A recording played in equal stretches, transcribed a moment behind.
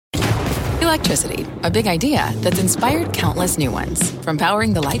Electricity, a big idea that's inspired countless new ones. From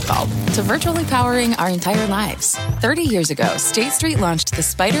powering the light bulb to virtually powering our entire lives. 30 years ago, State Street launched the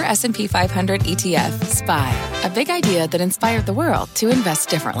SPDR S&P 500 ETF, SPY. A big idea that inspired the world to invest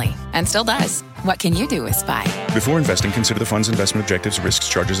differently. And still does. What can you do with SPY? Before investing, consider the fund's investment objectives, risks,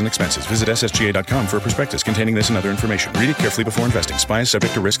 charges, and expenses. Visit ssga.com for a prospectus containing this and other information. Read it carefully before investing. SPY is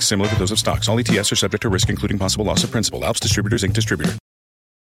subject to risks similar to those of stocks. All ETFs are subject to risk, including possible loss of principal. Alps Distributors, Inc. distributor.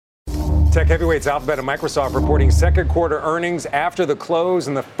 Tech heavyweights Alphabet and Microsoft reporting second quarter earnings after the close,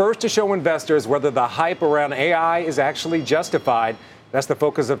 and the first to show investors whether the hype around AI is actually justified. That's the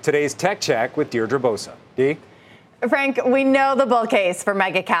focus of today's Tech Check with Deirdre Bosa. Dee? Frank, we know the bull case for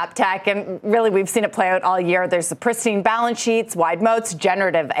mega cap tech, and really we've seen it play out all year. There's the pristine balance sheets, wide moats,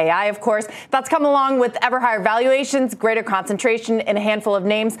 generative AI, of course. That's come along with ever higher valuations, greater concentration in a handful of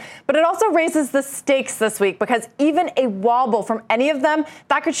names. But it also raises the stakes this week because even a wobble from any of them,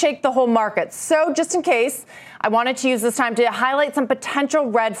 that could shake the whole market. So just in case, I wanted to use this time to highlight some potential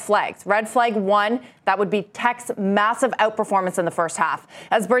red flags. Red flag 1, that would be tech's massive outperformance in the first half.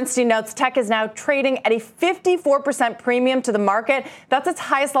 As Bernstein notes, tech is now trading at a 54% premium to the market. That's its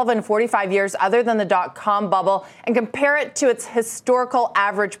highest level in 45 years other than the dot-com bubble. And compare it to its historical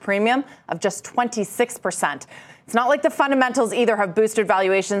average premium of just 26%. It's not like the fundamentals either have boosted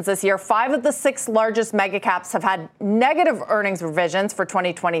valuations this year. 5 of the 6 largest mega caps have had negative earnings revisions for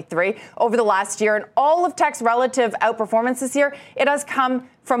 2023 over the last year. And all of tech's relative outperformance this year, it has come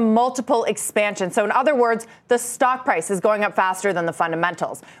from multiple expansions. So in other words, the stock price is going up faster than the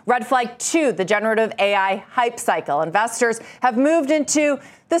fundamentals. Red flag 2, the generative AI hype cycle. Investors have moved into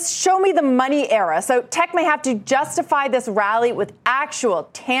this show me the money era. So tech may have to justify this rally with actual,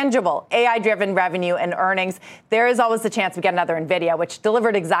 tangible, AI-driven revenue and earnings. There is always the chance we get another NVIDIA, which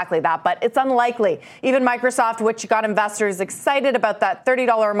delivered exactly that, but it's unlikely. Even Microsoft, which got investors excited about that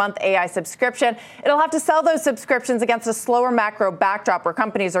 $30 a month AI subscription, it'll have to sell those subscriptions against a slower macro backdrop where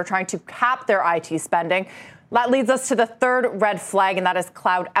companies are trying to cap their IT spending. That leads us to the third red flag, and that is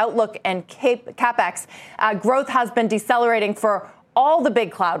cloud outlook and CapEx. Growth has been decelerating for all the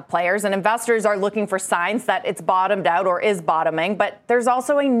big cloud players, and investors are looking for signs that it's bottomed out or is bottoming. But there's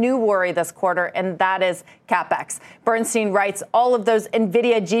also a new worry this quarter, and that is CapEx. Bernstein writes all of those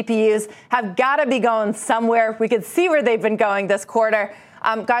NVIDIA GPUs have got to be going somewhere. We could see where they've been going this quarter.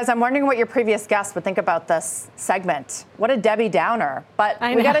 Guys, I'm wondering what your previous guests would think about this segment. What a Debbie Downer. But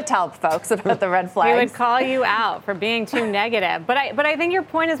we got to tell folks about the red flags. We would call you out for being too negative. But I think your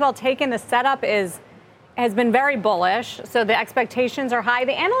point is well taken. The setup has been very bullish, so the expectations are high.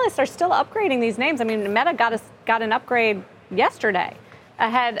 The analysts are still upgrading these names. I mean, Meta got an upgrade yesterday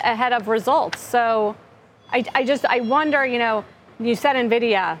ahead of results. So I wonder, you said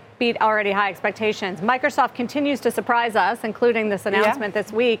NVIDIA beat already high expectations. Microsoft continues to surprise us, including this announcement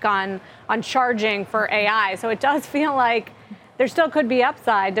this week on charging for AI. So it does feel like there still could be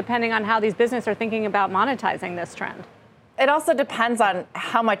upside depending on how these businesses are thinking about monetizing this trend. It also depends on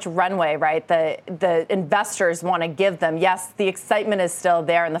how much runway, right, the investors want to give them. Yes, the excitement is still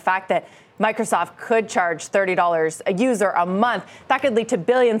there, and the fact that Microsoft could charge $30 a user a month, that could lead to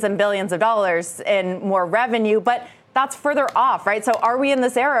billions and billions of dollars in more revenue. But that's further off, right? So are we in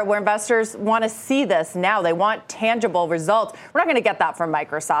this era where investors want to see this now? They want tangible results. We're not going to get that from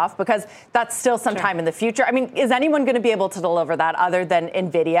Microsoft because that's still some time in the future. I mean, is anyone going to be able to deliver that other than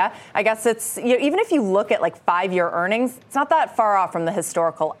NVIDIA? I guess it's, even if you look at like 5-year earnings, it's not that far off from the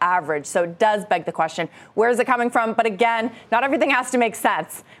historical average. So it does beg the question, where is it coming from? But again, not everything has to make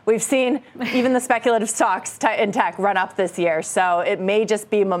sense. We've seen even the speculative stocks in tech run up this year. So it may just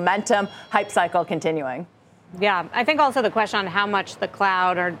be momentum, hype cycle continuing. Yeah, I think also the question on how much the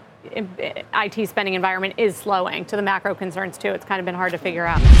cloud or IT spending environment is slowing to the macro concerns, too. It's kind of been hard to figure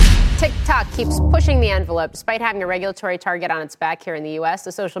out. TikTok keeps pushing the envelope despite having a regulatory target on its back here in the U.S.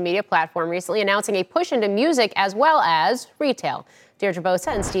 The social media platform recently announcing a push into music as well as retail. Deirdre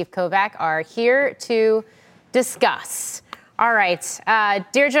Bosa and Steve Kovac are here to discuss. All right.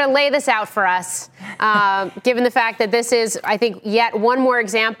 Deirdre, lay this out for us, given the fact that this is, I think, yet one more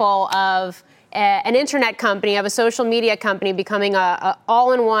example of an internet company, of a social media company becoming a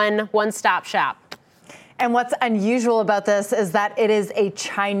all-in-one, one-stop shop. And what's unusual about this is that it is a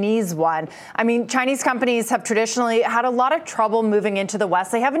Chinese one. I mean, Chinese companies have traditionally had a lot of trouble moving into the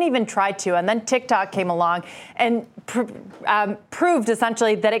West. They haven't even tried to. And then TikTok came along and proved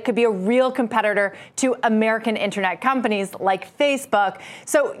essentially that it could be a real competitor to American internet companies like Facebook.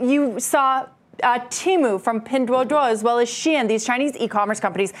 So you saw Temu from Pinduoduo, as well as Shein, these Chinese e-commerce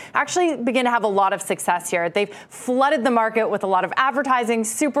companies, actually begin to have a lot of success here. They've flooded the market with a lot of advertising,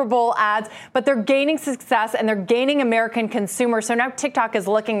 Super Bowl ads, but they're gaining success and they're gaining American consumers. So now TikTok is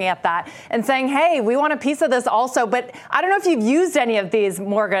looking at that and saying, hey, we want a piece of this also. But I don't know if you've used any of these,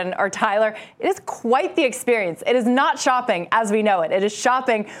 Morgan or Tyler. It is quite the experience. It is not shopping as we know it. It is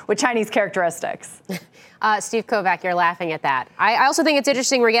shopping with Chinese characteristics. Steve Kovac, you're laughing at that. I also think it's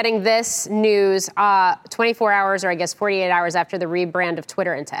interesting we're getting this news 24 hours or I guess 48 hours after the rebrand of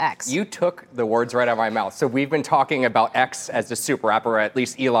Twitter into X. You took the words right out of my mouth. So we've been talking about X as the super app, or at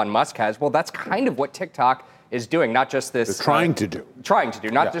least Elon Musk has. Well, that's kind of what TikTok is doing, not just this... They're trying to do,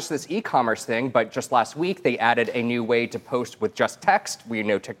 not just this e-commerce thing, but just last week they added a new way to post with just text. We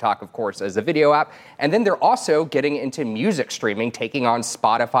know TikTok, of course, as a video app. And then they're also getting into music streaming, taking on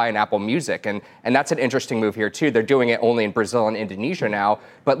Spotify and Apple Music. And that's an interesting move here, too. They're doing it only in Brazil and Indonesia now.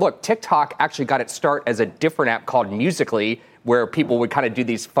 But look, TikTok actually got its start as a different app called Musical.ly, where people would kind of do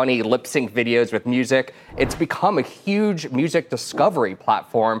these funny lip sync videos with music. It's become a huge music discovery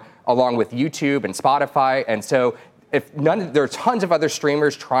platform along with YouTube and Spotify. And so there are tons of other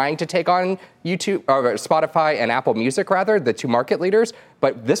streamers trying to take on YouTube, or Spotify and Apple Music, rather, the two market leaders.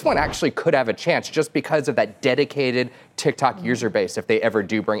 But this one actually could have a chance just because of that dedicated TikTok user base if they ever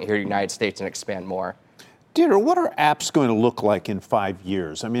do bring it here to the United States and expand more. Deirdre, what are apps going to look like in 5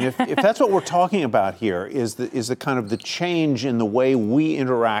 years? I mean, if that's what we're talking about here, is the kind of the change in the way we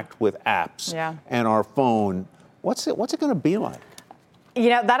interact with apps and our phone, what's it going to be like? You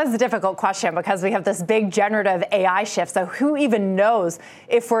know, that is a difficult question because we have this big generative AI shift. So who even knows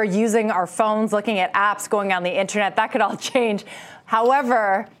if we're using our phones, looking at apps, going on the internet? That could all change.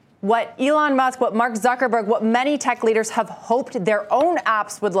 However, what Elon Musk, what Mark Zuckerberg, what many tech leaders have hoped their own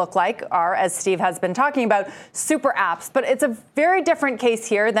apps would look like are, as Steve has been talking about, super apps. But it's a very different case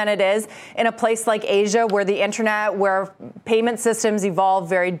here than it is in a place like Asia, where the internet, where payment systems evolve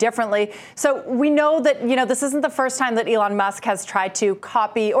very differently. So we know that, you know, this isn't the first time that Elon Musk has tried to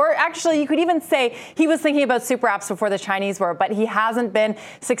copy, or actually you could even say he was thinking about super apps before the Chinese were, but he hasn't been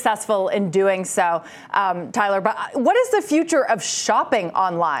successful in doing so, Tyler. But what is the future of shopping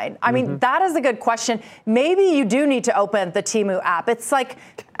online? I mean, that is a good question. Maybe you do need to open the Temu app. It's like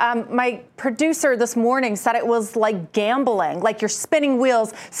my producer this morning said it was like gambling, like you're spinning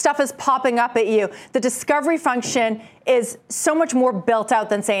wheels, stuff is popping up at you. The discovery function is so much more built out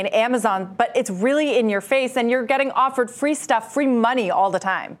than, say, an Amazon, but it's really in your face and you're getting offered free stuff, free money all the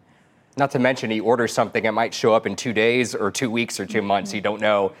time. Not to mention, he orders something, it might show up in 2 days or 2 weeks or 2 months. You don't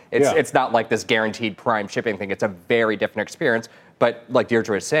know. It's not like this guaranteed prime shipping thing. It's a very different experience. But like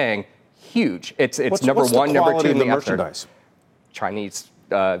Deirdre is saying, huge. It's number one, number two in the merchandise. Chinese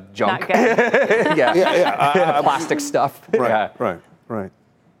junk. Not good. Plastic stuff. Right.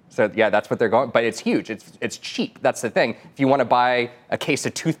 So that's what they're going. But it's huge. It's cheap. That's the thing. If you want to buy a case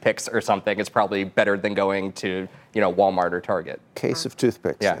of toothpicks or something, it's probably better than going to Walmart or Target. Case of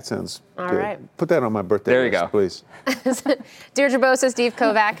toothpicks. Yeah. That sounds all good. Right. Put that on my birthday there you list, go. Please. Deirdre Bosa, Steve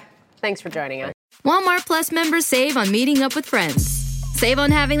Kovac, thanks for joining us. Walmart Plus members save on meeting up with friends. Save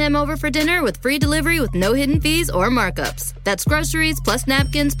on having them over for dinner with free delivery with no hidden fees or markups. That's groceries plus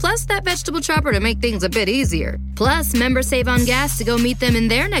napkins plus that vegetable chopper to make things a bit easier. Plus, members save on gas to go meet them in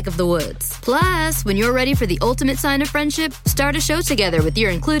their neck of the woods. Plus, when you're ready for the ultimate sign of friendship, start a show together with your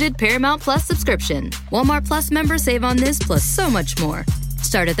included Paramount Plus subscription. Walmart Plus members save on this plus so much more.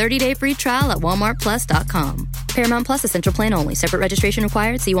 Start a 30-day free trial at walmartplus.com. Paramount Plus Essential Plan only. Separate registration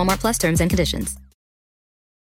required. See Walmart Plus terms and conditions.